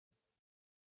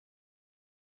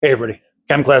Hey everybody,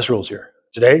 Chem Class Rules here.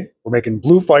 Today, we're making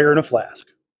blue fire in a flask.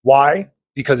 Why?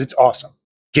 Because it's awesome.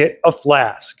 Get a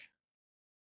flask.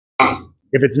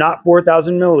 If it's not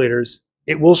 4,000 milliliters,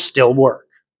 it will still work.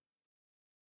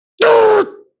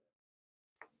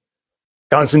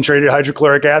 Concentrated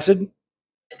hydrochloric acid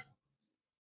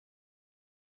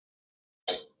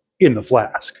in the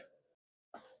flask.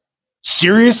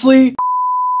 Seriously?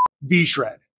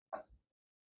 V-shred.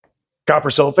 Copper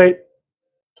sulfate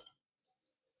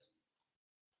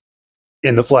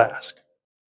in the flask.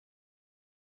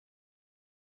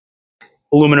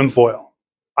 Aluminum foil.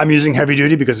 I'm using heavy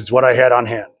duty because it's what I had on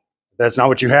hand. If that's not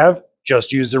what you have,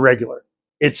 just use the regular.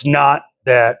 It's not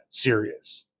that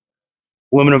serious.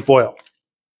 Aluminum foil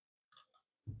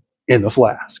in the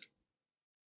flask.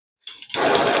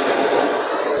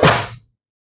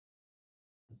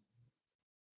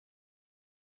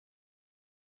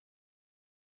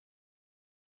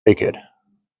 Hey kid,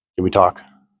 can we talk?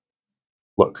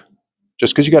 Look,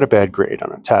 just because you got a bad grade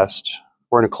on a test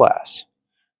or in a class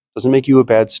doesn't make you a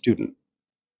bad student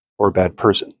or a bad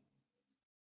person.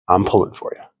 I'm pulling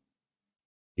for you.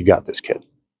 You got this, kid.